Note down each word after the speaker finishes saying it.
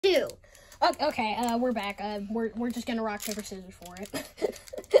2. Okay, we're back. We're just gonna rock, paper, scissors for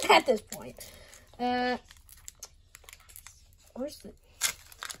it. At this point. Where's the...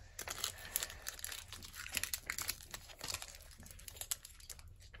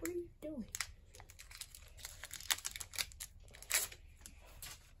 What are you doing?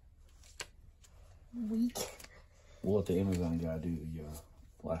 Weak. We'll let the Amazon guy do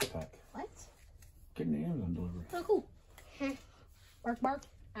the last pack. What? Getting the Amazon delivery. Oh, cool. Bark, bark.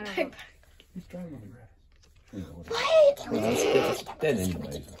 I don't know. He's driving on the grass. You know, What? well, it's dead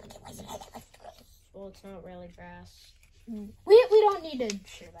anyway. Well, it's not really grass. We don't need to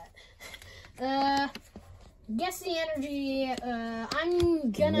share that. Guess the energy.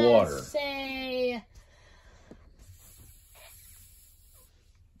 I'm gonna Water. say.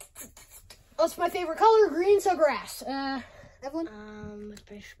 What's my favorite color? Green, so grass. Evelyn?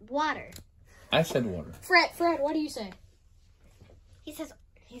 Water. I said water. Fred, what do you say? He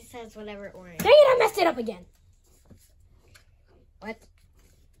says whatever orange. Dang it, I messed it up again. What?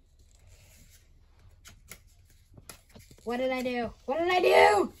 What did I do? What did I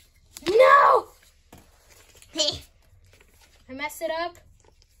do? No! I messed it up.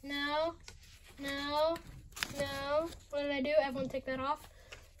 No. What did I do? Everyone take that off.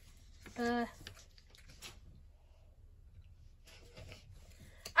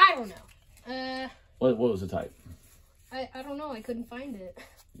 I don't know. What was the type? I don't know. I couldn't find it.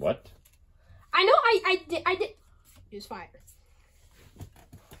 What? I know I did. It was fire.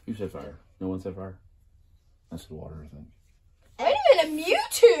 You said fire. No one said fire? I said water, I think. Wait a minute,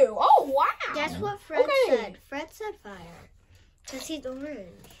 Mewtwo! Oh, wow! That's what Fred Okay. said. Fred said fire. Because he's orange.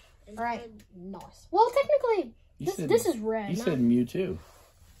 And Right. Fred- Nice. Well, technically, this is red. You not- said Mewtwo.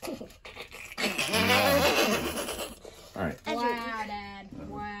 All right. Wow, Dad.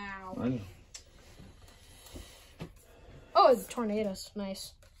 Wow. I know. Oh, it's tornadoes.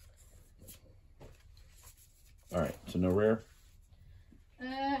 Nice. All right. So no rare.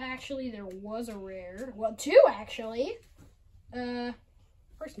 Actually, there was a rare. Well, 2 actually.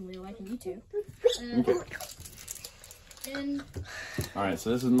 Personally liking Mewtwo. Okay. And All right. So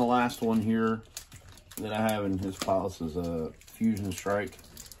this is the last one here that I have in his pile. This is a Fusion Strike.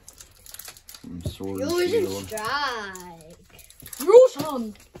 Sword and Fusion Shield. Strike.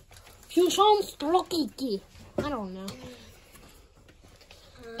 Fusion Strike. I don't know.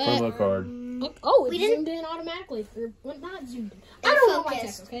 Promo card. Oh, We it didn't- zoomed in automatically. Or, well, not zoomed in. I It don't know my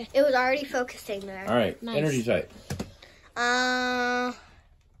focused. tech, okay? It was already focusing there. All right. Nice. Energy type.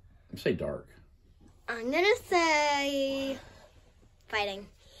 Say dark. I'm gonna say fighting.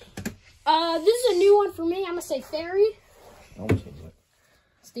 This is a new one for me. I'm gonna say fairy. I almost said that.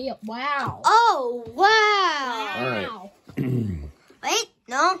 Steel. Wow. Oh wow! All right. Wow. Wait,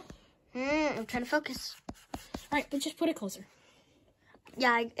 no. I'm trying to focus. All right, but just put it closer.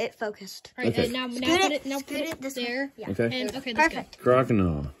 Yeah, it focused. All right, Okay. now Scoot put it- it. Now scoot put it it this way. there. Yeah. Okay. And okay, that's Perfect.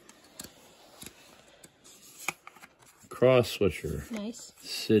 Croconaw. Cross Switcher. good. Nice.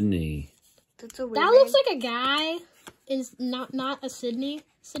 Sydney. That's a weird That name. looks like a guy. Is not a Sydney.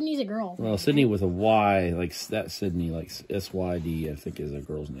 Sydney's a girl. Well, Sydney with a Y, like that Sydney, like SYD, I think is a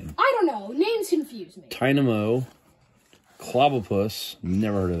girl's name. I don't know. Names confuse me. Tynamo. Clobopus.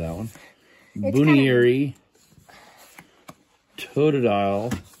 Never heard of that one. It's Boonieri.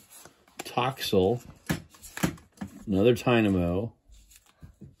 Totodile. Toxel. Another Tynamo.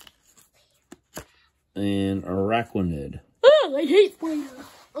 And Araquanid. Oh, I hate spiders.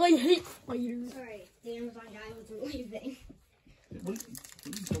 I hate spiders. Sorry, the Amazon guy wasn't leaving. You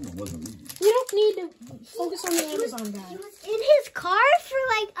don't need to focus on the Amazon He guy. was in his car for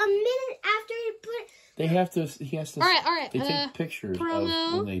like a minute after he put. He has to. All right. They take pictures promo.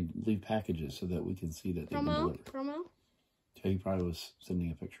 of when they leave packages so that we can see that they've been delivered. Promo. So he probably was sending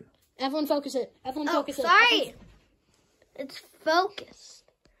a picture. Evelyn, focus it. Evelyn, Oh, focus it. sorry. It's focused.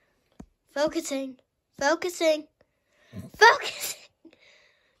 Focusing. Focusing. Focusing.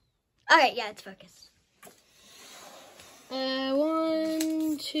 Alright, yeah, it's focused.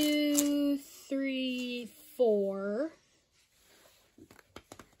 1, 2, 3, 4.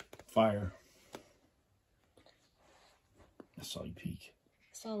 Fire. I saw you peek.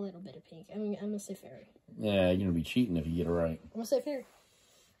 I saw a little bit of pink. I'm gonna say fairy. Yeah, you're gonna be cheating if you get it right. I'm gonna say fairy.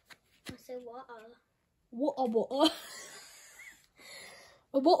 I say water.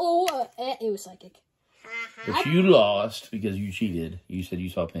 It was psychic. But you lost because you cheated. You said you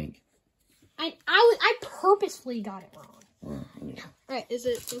saw pink. I purposefully got it wrong. Anyway. Right, is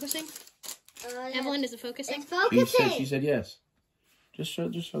it focusing? Evelyn, is it focusing? It's focusing. She said yes. Just show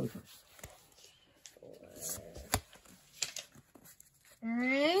the card.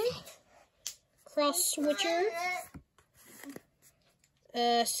 Alright. Cross switcher.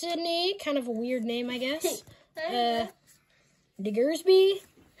 Sydney, kind of a weird name, I guess. Diggersby.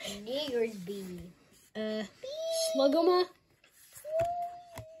 Slugoma.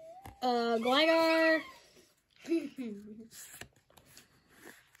 Gligar.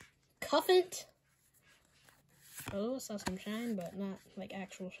 Cuffant. Oh, saw some shine, but not like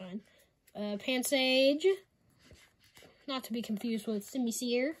actual shine. Pansage. Not to be confused with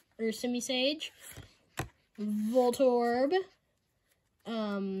Simisear or Simisage. Voltorb.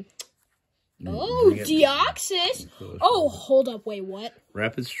 Deoxys. Oh, hold up, wait, what?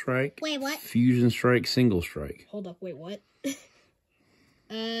 Rapid Strike. Wait, what? Fusion Strike, Single Strike. Hold up, wait, what?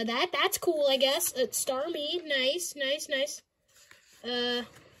 That's cool, I guess. Starmie, nice.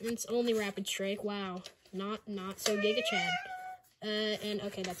 It's only Rapid Strike. Wow, not so Giga Chad. And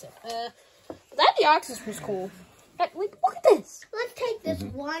okay, that's it. That Deoxys was cool. Like, look at this. Let's take this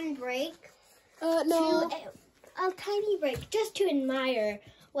one break. No. A tiny break just to admire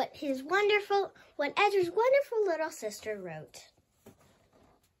what Ezra's wonderful little sister wrote.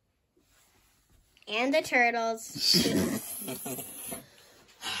 And the turtles.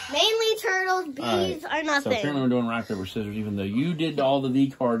 Mainly turtles, bees are nothing. So apparently we're doing rock, paper, scissors, even though you did all the V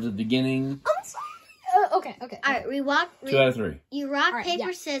cards at the beginning. I'm sorry. Okay. All right, we walk. 2 out of 3. You rock, right, paper,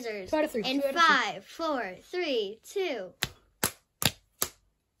 yeah. scissors. 2 out of 3. In 5, 4, 3, 2.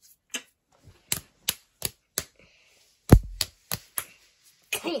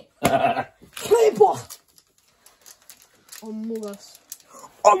 Paper. Among Us.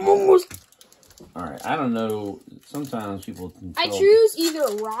 Alright, I don't know. Sometimes people can I tell- choose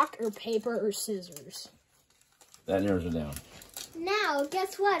either rock or paper or scissors. That narrows it down. Now,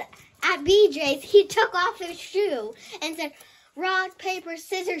 guess what? At BJ's, he took off his shoe and said, rock, paper,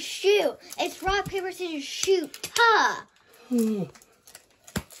 scissors, shoot. It's rock, paper, scissors, shoot. Ha!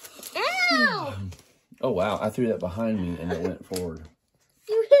 Ow! Oh, wow. I threw that behind me and it went forward.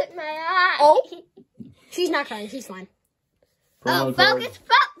 You hit my eye. Oh. She's not crying. She's fine. Promo card. Focus.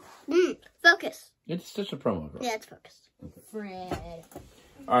 Focus. It's just a promo card. Yeah, it's focused. Fred.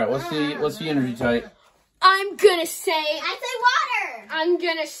 Alright, what's the energy type? I'm gonna say. I say water. I'm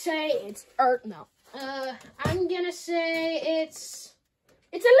gonna say it's. No. I'm gonna say it's.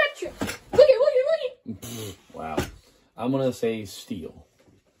 It's electric. Look. Wow. I'm gonna say steel.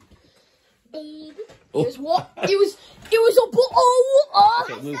 It was what? It was a bull.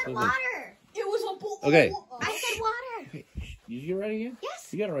 Okay, move, move. Water. It was a bull. Okay. I said water. Did you get it right again? Yes.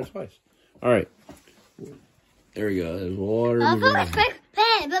 You got it right twice. Alright. There we go. There's water.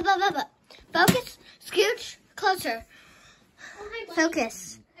 Focus. Scooch closer. Oh, hi, buddy.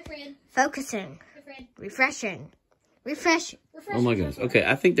 Focus. Hi, Fred. Focusing. Hi, Fred. Refreshing. Refresh. Refresh Oh my yourself. goodness. Okay,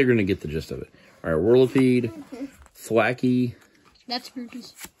 I think they're gonna get the gist of it. Alright, Whirlipede, Thwacky, That's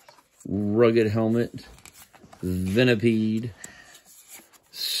Scrooge's. Rugged Helmet, Venipede,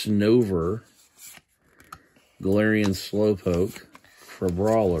 Snover, Galarian Slowpoke,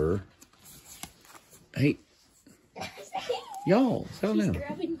 Crabrawler. Hey, y'all, settle down.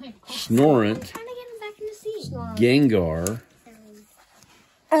 Grabbing my Snorant, Trying to get him back in the seat. Gengar.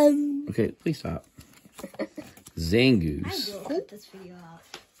 Okay, please stop. Zangoose. will cut this video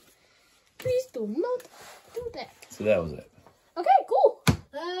off. Please do not do that. So that was it. Okay, cool.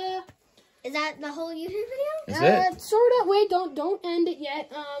 Is that the whole YouTube video? That's it. Sort of. Wait, don't end it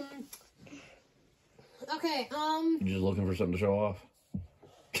yet. Okay. You just looking for something to show off?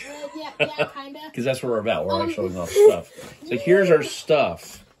 Yeah, kinda. Because that's what we're about. We're like showing off stuff. So here's our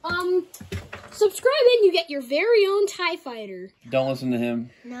stuff. Subscribe and you get your very own TIE Fighter. Don't listen to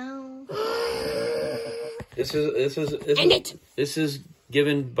him. No. This is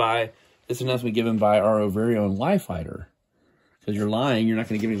given by this announcement given by our very own TIE Fighter. Because you're lying, you're not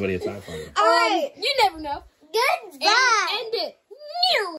going to give anybody a TIE Fighter. All right. You never know. Goodbye. End it.